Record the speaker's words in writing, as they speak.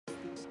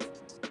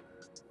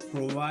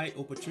provide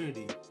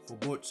opportunity for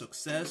both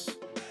success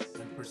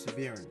and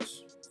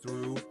perseverance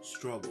through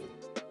struggle.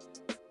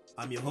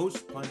 I'm your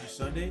host, Panji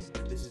Sunday.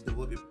 This is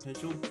Develop Your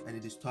Potential, and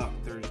it is Talk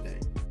Thursday.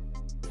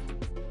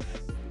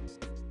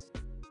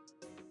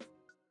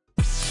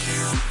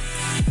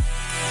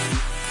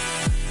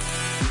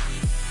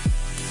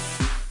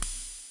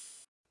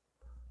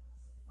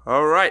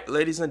 All right,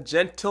 ladies and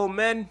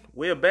gentlemen,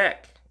 we're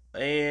back.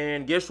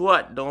 And guess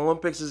what? The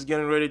Olympics is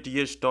getting ready to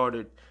get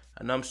started,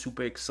 and I'm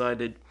super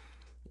excited.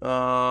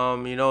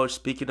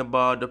 Speaking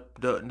about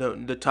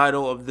the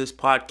title of this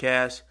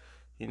podcast,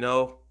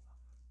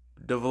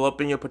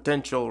 developing your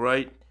potential,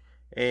 right?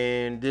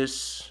 And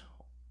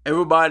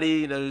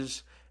everybody that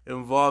is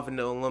involved in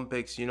the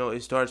Olympics,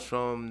 it starts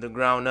from the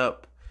ground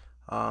up,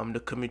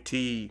 the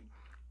committee,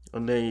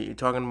 and then you're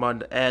talking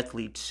about the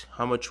athletes,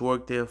 how much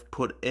work they've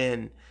put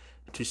in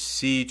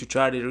to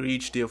try to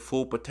reach their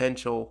full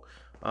potential.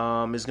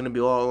 Is going to be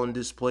all on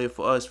display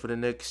for us for the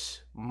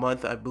next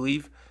month, I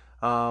believe.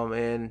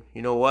 And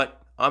you know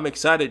what? I'm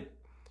excited.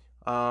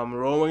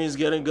 Rowing is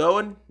getting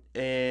going,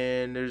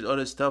 and there's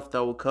other stuff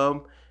that will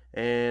come,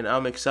 and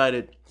I'm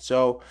excited.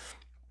 So,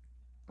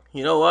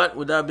 you know what?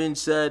 With that being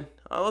said,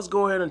 let's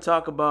go ahead and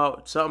talk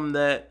about something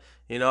that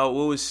we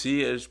will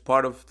see as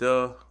part of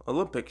the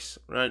Olympics,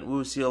 right? We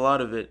will see a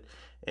lot of it.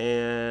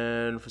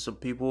 And for some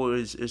people,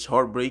 it's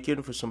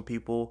heartbreaking. For some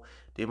people,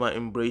 they might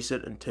embrace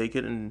it and take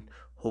it, and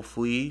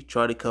hopefully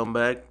try to come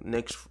back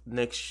next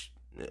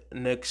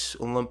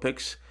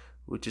Olympics,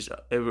 which is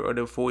every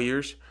other 4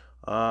 years.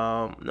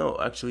 No,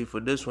 actually,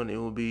 for this one, it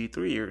will be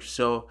 3 years.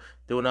 So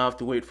they will not have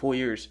to wait 4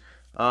 years.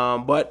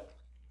 But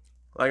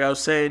like I was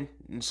saying,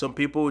 some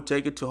people will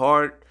take it to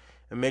heart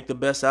and make the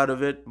best out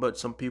of it. But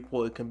some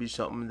people, it can be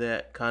something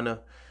that kind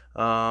of,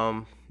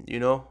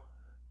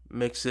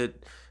 makes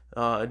it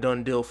a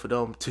done deal for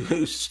them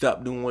to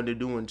stop doing what they're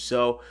doing.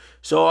 So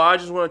I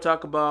just want to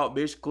talk about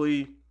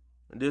basically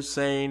this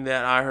saying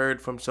that I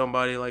heard from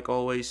somebody, like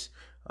always.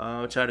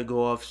 Try to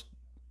go off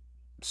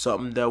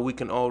something that we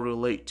can all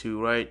relate to,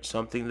 right?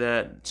 Something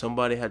that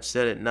somebody had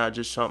said it, not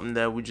just something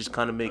that we just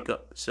kind of make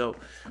up. So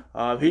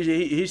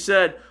he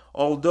said,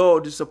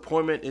 although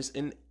disappointment is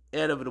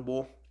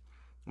inevitable,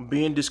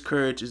 being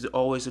discouraged is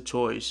always a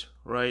choice,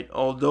 right?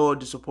 Although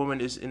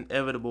disappointment is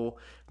inevitable,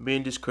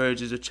 being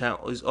discouraged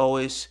is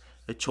always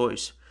a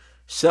choice.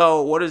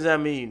 So what does that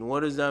mean?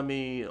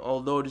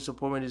 Although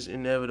disappointment is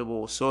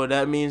inevitable, so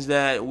that means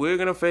that we're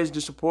gonna face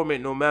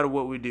disappointment no matter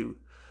what we do.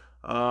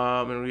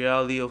 In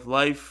reality of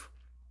life,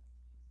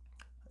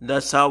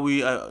 that's how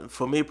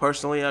for me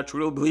personally, I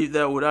truly believe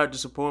that without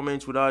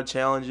disappointments, without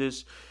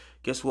challenges,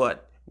 guess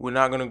what? We're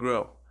not gonna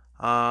grow.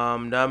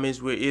 That means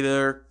we're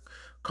either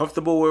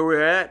comfortable where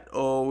we're at,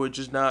 or we're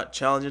just not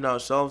challenging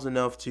ourselves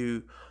enough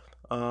to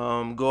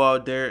go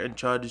out there and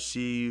try to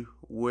see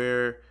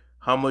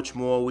how much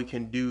more we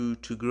can do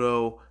to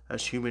grow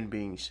as human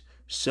beings.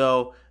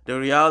 So the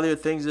reality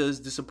of things is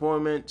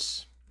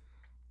disappointments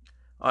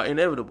are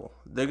inevitable.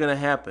 They're going to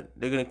happen.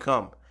 They're going to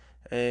come.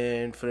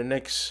 And for the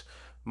next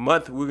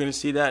month, we're going to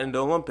see that in the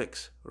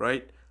Olympics,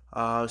 right?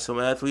 Some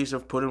athletes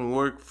have put in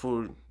work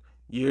for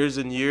years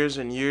and years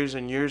and years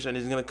and years, and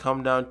it's going to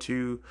come down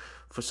to,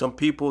 for some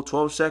people,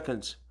 12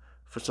 seconds.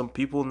 For some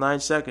people, 9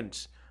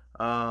 seconds.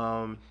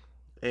 And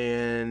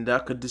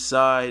that could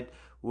decide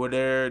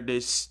whether they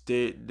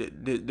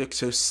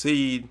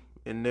succeed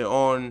in their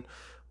own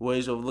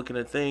ways of looking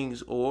at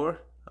things,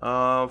 or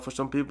for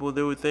some people,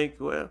 they would think,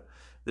 well,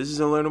 this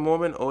is a learning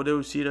moment, or they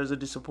would see it as a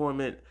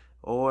disappointment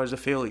or as a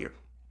failure,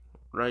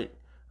 right?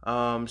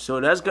 So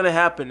that's going to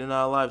happen in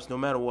our lives no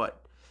matter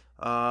what.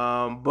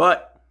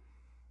 But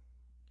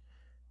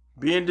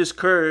being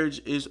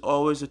discouraged is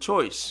always a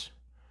choice.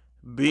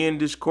 Being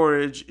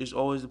discouraged is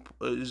always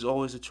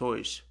a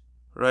choice,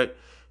 right?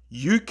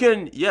 You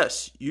can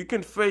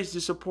face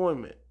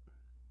disappointment,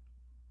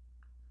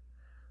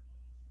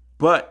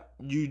 but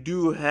you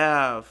do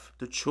have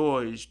the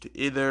choice to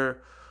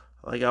either,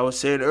 like I was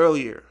saying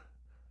earlier,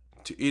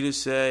 to either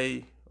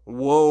say,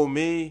 woe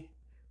me,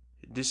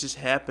 this is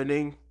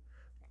happening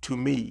to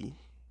me,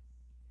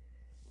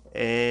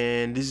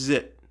 and this is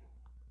it.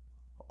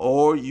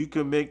 Or you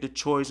can make the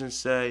choice and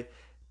say,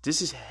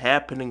 this is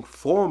happening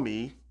for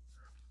me,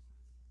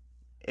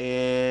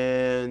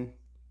 and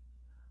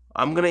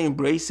I'm going to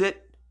embrace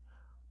it,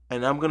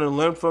 and I'm going to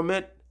learn from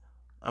it.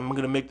 I'm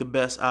going to make the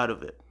best out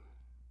of it.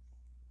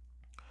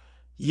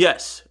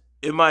 Yes,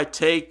 it might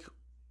take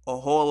a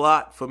whole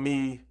lot for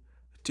me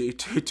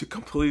to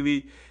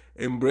completely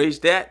embrace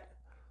that.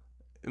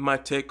 It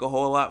might take a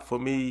whole lot for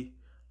me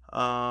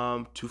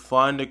to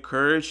find the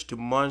courage, to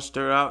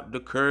muster out the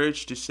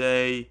courage to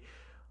say,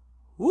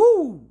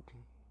 woo,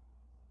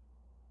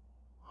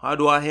 how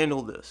do I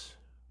handle this,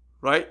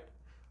 right?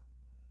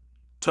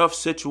 Tough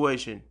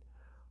situation.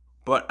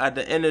 But at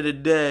the end of the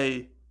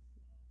day,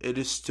 it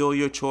is still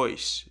your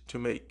choice to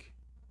make.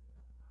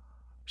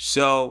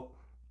 So,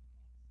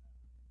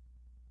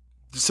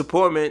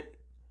 disappointment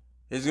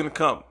is going to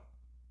come.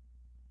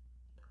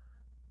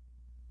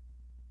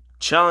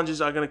 Challenges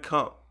are going to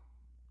come.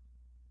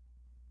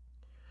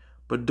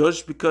 But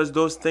just because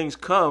those things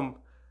come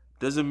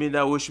doesn't mean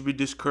that we should be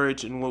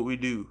discouraged in what we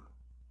do,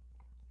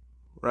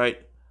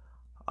 right?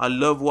 I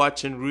love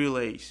watching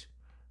relays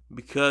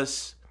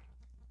because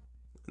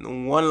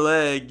in one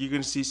leg you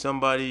can see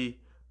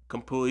somebody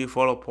completely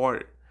fall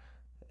apart.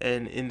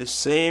 And in the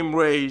same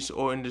race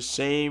or in the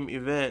same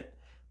event,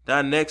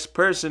 that next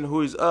person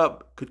who is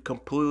up could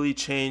completely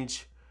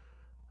change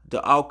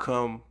the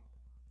outcome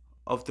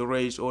of the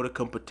race or the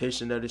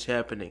competition that is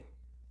happening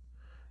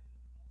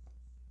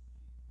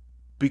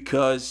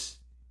because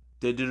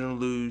they didn't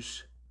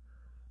lose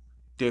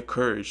their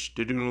courage,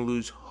 they didn't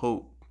lose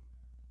hope.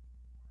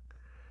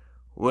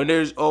 When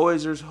there's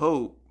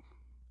hope,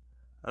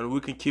 and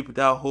we can keep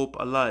that hope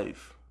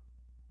alive,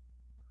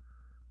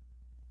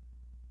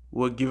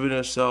 we're giving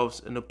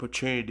ourselves an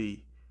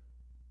opportunity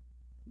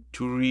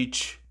to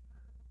reach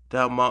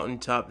that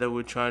mountaintop that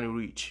we're trying to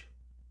reach.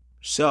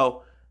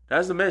 So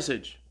that's the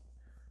message.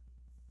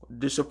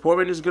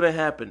 Disappointment is gonna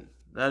happen.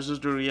 That's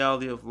just the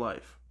reality of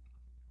life,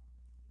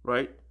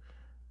 right?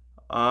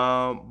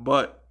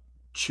 But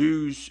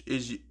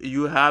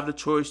you have the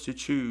choice to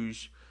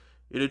choose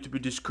either to be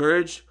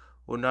discouraged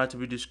or not to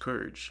be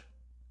discouraged.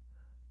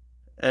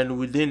 And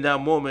within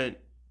that moment,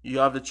 you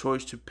have the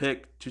choice to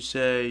pick to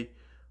say,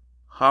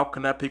 how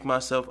can I pick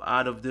myself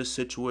out of this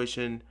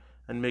situation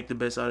and make the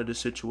best out of this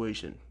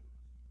situation?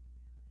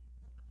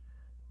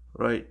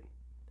 Right?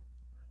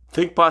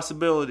 Think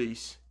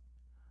possibilities.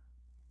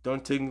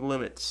 Don't think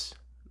limits.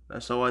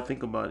 That's how I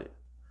think about it.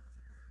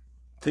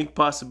 Think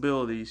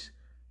possibilities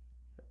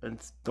and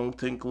don't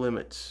think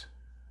limits.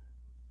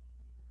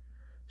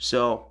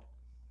 So,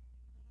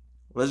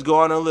 let's go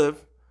on and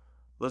live.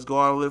 Let's go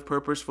on and live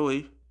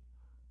purposefully.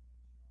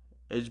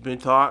 It's been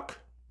Talk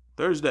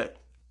Thursday.